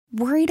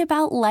Worried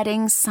about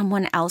letting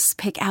someone else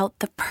pick out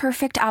the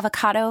perfect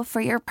avocado for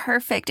your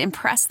perfect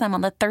impress them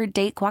on the third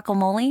date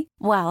guacamole?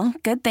 Well,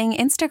 good thing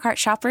Instacart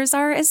shoppers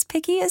are as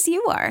picky as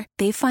you are.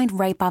 They find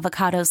ripe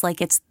avocados like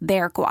it's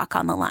their guac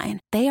on the line.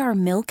 They are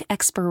milk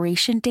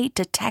expiration date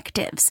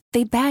detectives.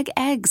 They bag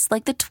eggs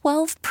like the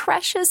 12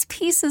 precious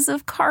pieces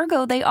of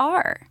cargo they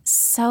are.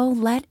 So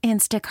let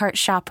Instacart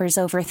shoppers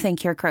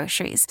overthink your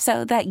groceries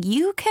so that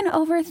you can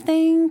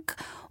overthink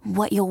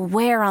what you'll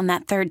wear on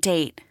that third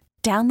date.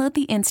 Download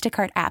the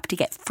Instacart app to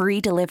get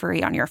free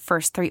delivery on your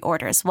first 3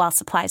 orders while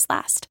supplies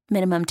last.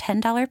 Minimum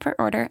 $10 per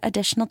order.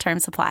 Additional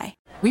terms apply.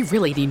 We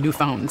really need new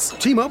phones.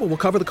 T-Mobile will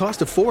cover the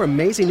cost of 4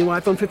 amazing new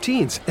iPhone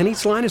 15s, and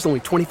each line is only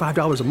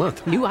 $25 a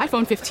month. New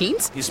iPhone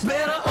 15s? It's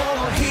better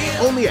over here.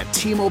 Only at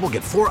T-Mobile,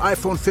 get 4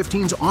 iPhone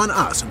 15s on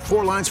us and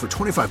 4 lines for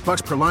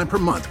 $25 per line per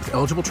month with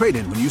eligible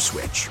trade-in when you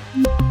switch.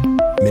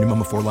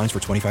 Minimum of 4 lines for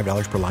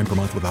 $25 per line per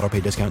month with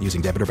autopay discount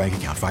using debit or bank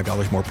account.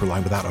 $5 more per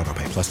line without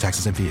autopay, plus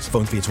taxes and fees.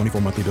 Phone fee at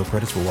 24 monthly bill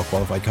credits for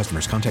well-qualified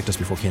customers. Contact us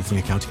before canceling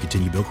account to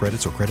continue bill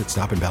credits or credit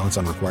stop and balance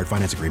on required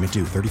finance agreement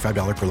due.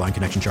 $35 per line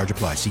connection charge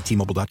applies. See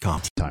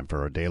T-Mobile.com. Time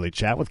for our daily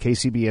chat with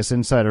KCBS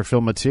insider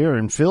Phil Mateer.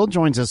 And Phil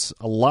joins us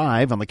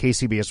live on the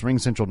KCBS Ring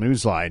Central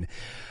Newsline.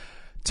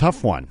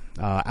 Tough one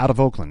out of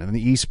Oakland. In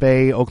the East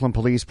Bay, Oakland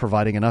police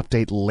providing an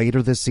update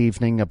later this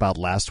evening about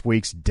last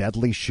week's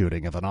deadly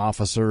shooting of an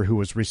officer who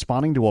was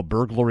responding to a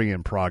burglary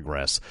in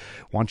progress.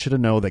 Want you to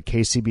know that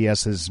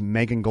KCBS's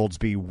Megan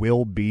Goldsby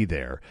will be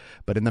there.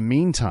 But in the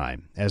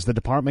meantime, as the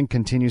department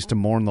continues to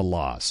mourn the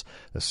loss,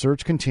 the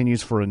search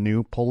continues for a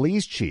new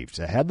police chief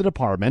to head the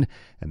department,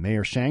 and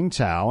Mayor Sheng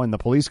Thao and the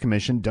police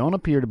commission don't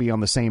appear to be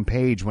on the same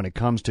page when it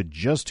comes to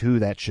just who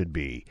that should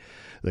be.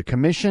 The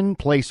commission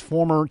placed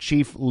former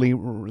Chief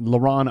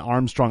LeRonne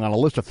Armstrong on a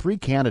list of 3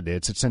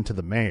 candidates it sent to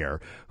the mayor,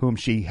 whom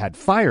she had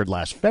fired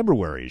last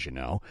February, as you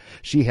know.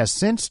 She has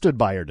since stood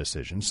by her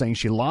decision, saying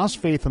she lost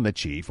faith in the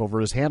chief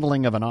over his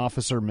handling of an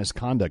officer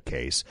misconduct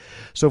case.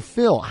 So,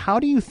 Phil, how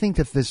do you think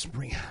that this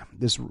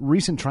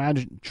recent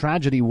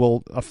tragedy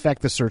will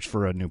affect the search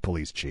for a new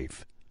police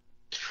chief?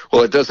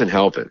 Well, it doesn't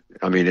help it.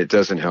 I mean, it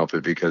doesn't help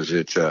it because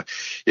it's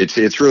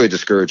really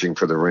discouraging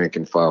for the rank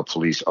and file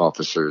police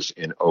officers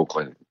in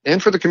Oakland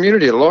and for the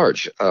community at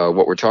large.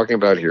 What we're talking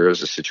about here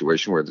is a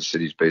situation where the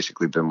city's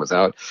basically been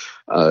without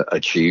a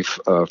chief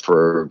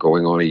for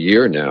going on a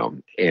year now,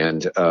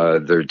 and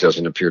there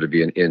doesn't appear to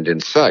be an end in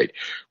sight.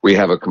 We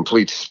have a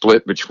complete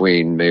split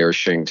between Mayor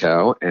Sheng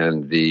Thao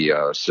and the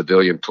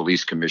Civilian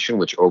Police Commission,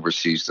 which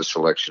oversees the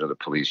selection of the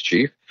police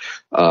chief.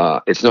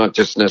 It's not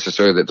just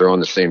necessarily that they're on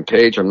the same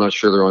page. I'm not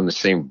sure they're on the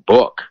same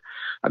book.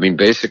 I mean,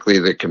 basically,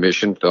 the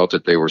commission felt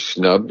that they were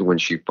snubbed when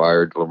she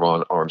fired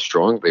LeRonne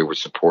Armstrong. They were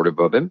supportive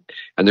of him,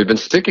 and they've been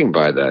sticking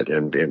by that.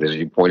 And as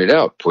you pointed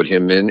out, put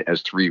him in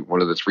as one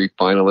of the 3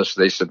 finalists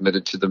they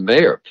submitted to the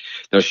mayor.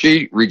 Now,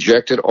 she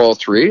rejected all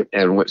 3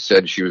 and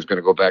said she was going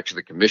to go back to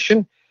the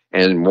commission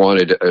and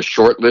wanted a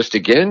short list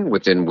again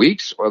within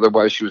weeks.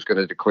 Otherwise, she was going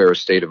to declare a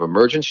state of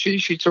emergency,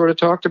 she sort of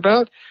talked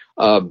about.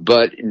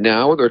 But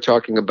now they're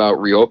talking about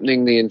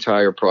reopening the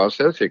entire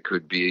process. It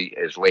could be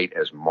as late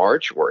as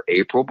March or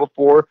April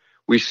before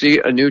we see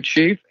a new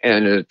chief,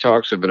 and the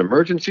talks of an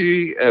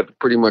emergency have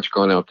pretty much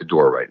gone out the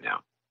door right now.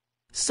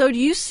 So do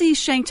you see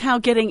Sheng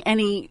Thao getting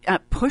any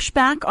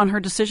pushback on her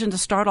decision to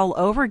start all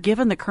over,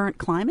 given the current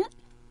climate?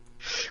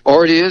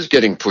 Already is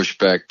getting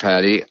pushback,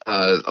 Patti.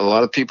 A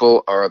lot of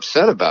people are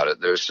upset about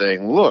it. They're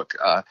saying, look,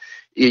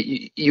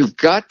 you've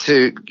got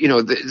to,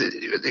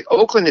 the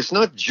Oakland, it's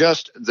not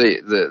just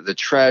the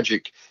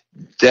tragic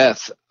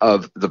death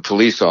of the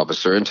police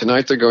officer. And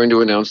tonight they're going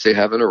to announce they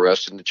have an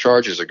arrest and the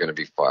charges are going to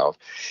be filed.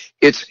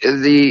 It's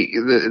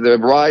the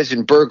rise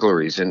in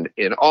burglaries and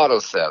in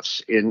auto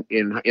thefts, in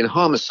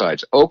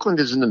homicides. Oakland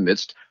is in the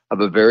midst of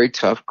a very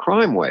tough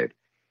crime wave.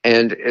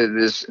 And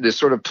this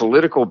sort of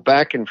political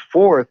back and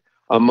forth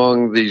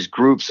among these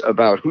groups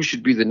about who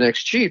should be the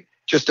next chief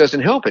just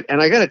doesn't help it.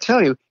 And I got to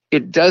tell you,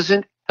 it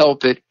doesn't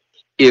help it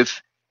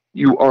if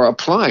you are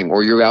applying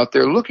or you're out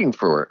there looking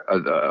for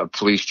a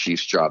police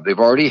chief's job. They've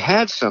already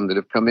had some that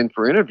have come in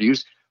for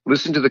interviews,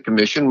 listened to the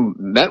commission,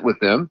 met with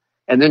them,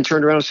 and then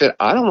turned around and said,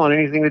 I don't want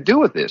anything to do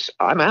with this.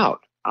 I'm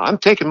out. I'm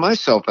taking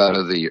myself out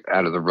of the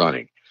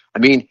running. I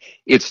mean,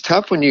 it's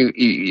tough when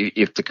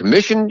if the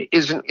commission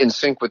isn't in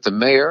sync with the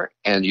mayor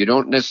and you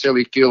don't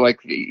necessarily feel like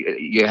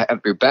you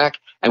have your back,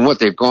 and what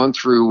they've gone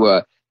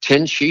through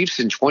 10 chiefs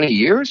in 20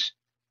 years.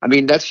 I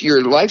mean, that's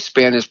your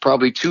lifespan is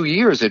probably 2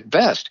 years at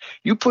best.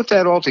 You put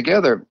that all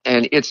together,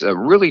 and it's a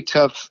really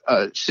tough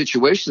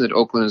situation that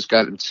Oakland has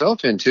got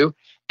itself into,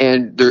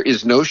 and there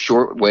is no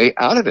short way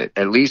out of it,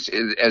 at least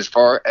as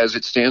far as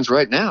it stands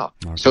right now.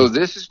 Okay. So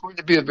this is going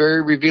to be a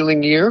very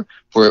revealing year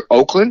for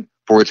Oakland,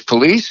 for its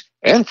police,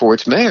 and for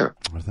its mayor.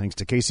 Well, thanks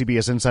to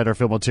KCBS insider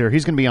Phil Mateer.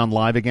 He's going to be on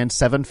live again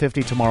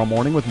 7:50 tomorrow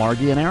morning with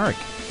Margie and Eric.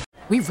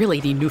 We really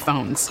need new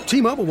phones.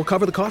 T-Mobile will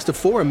cover the cost of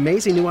 4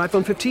 amazing new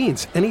iPhone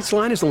 15s, and each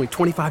line is only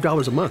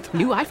 $25 a month.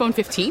 New iPhone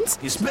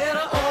 15s? It's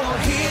better over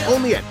here.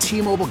 Only at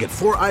T-Mobile, get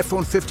 4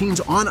 iPhone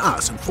 15s on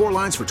us and 4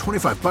 lines for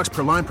 $25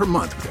 per line per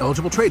month with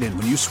eligible trade-in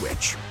when you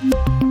switch.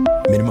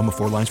 Minimum of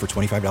 4 lines for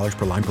 $25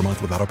 per line per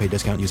month with autopay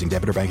discount using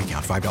debit or bank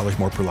account. $5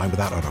 more per line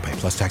without autopay,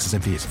 plus taxes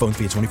and fees. Phone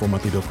fee at 24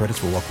 monthly bill credits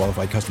for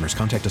well-qualified customers.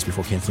 Contact us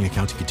before canceling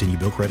account to continue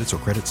bill credits or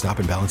credit stop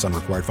and balance on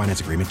required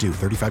finance agreement due.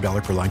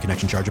 $35 per line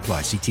connection charge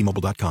applies. See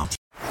T-Mobile.com.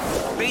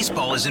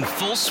 Baseball is in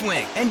full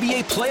swing.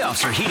 NBA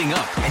playoffs are heating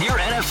up, and your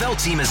NFL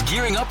team is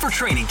gearing up for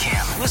training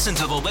camp. Listen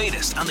to the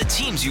latest on the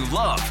teams you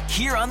love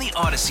here on the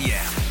Odyssey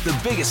app.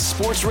 The biggest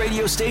sports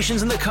radio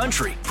stations in the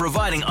country,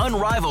 providing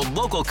unrivaled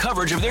local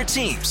coverage of their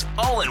teams,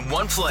 all in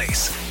one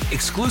place.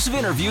 Exclusive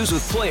interviews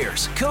with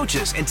players,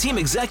 coaches, and team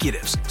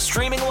executives,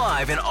 streaming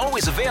live and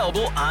always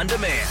available on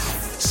demand.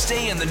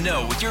 Stay in the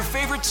know with your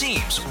favorite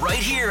teams right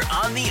here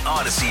on the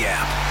Odyssey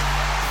app.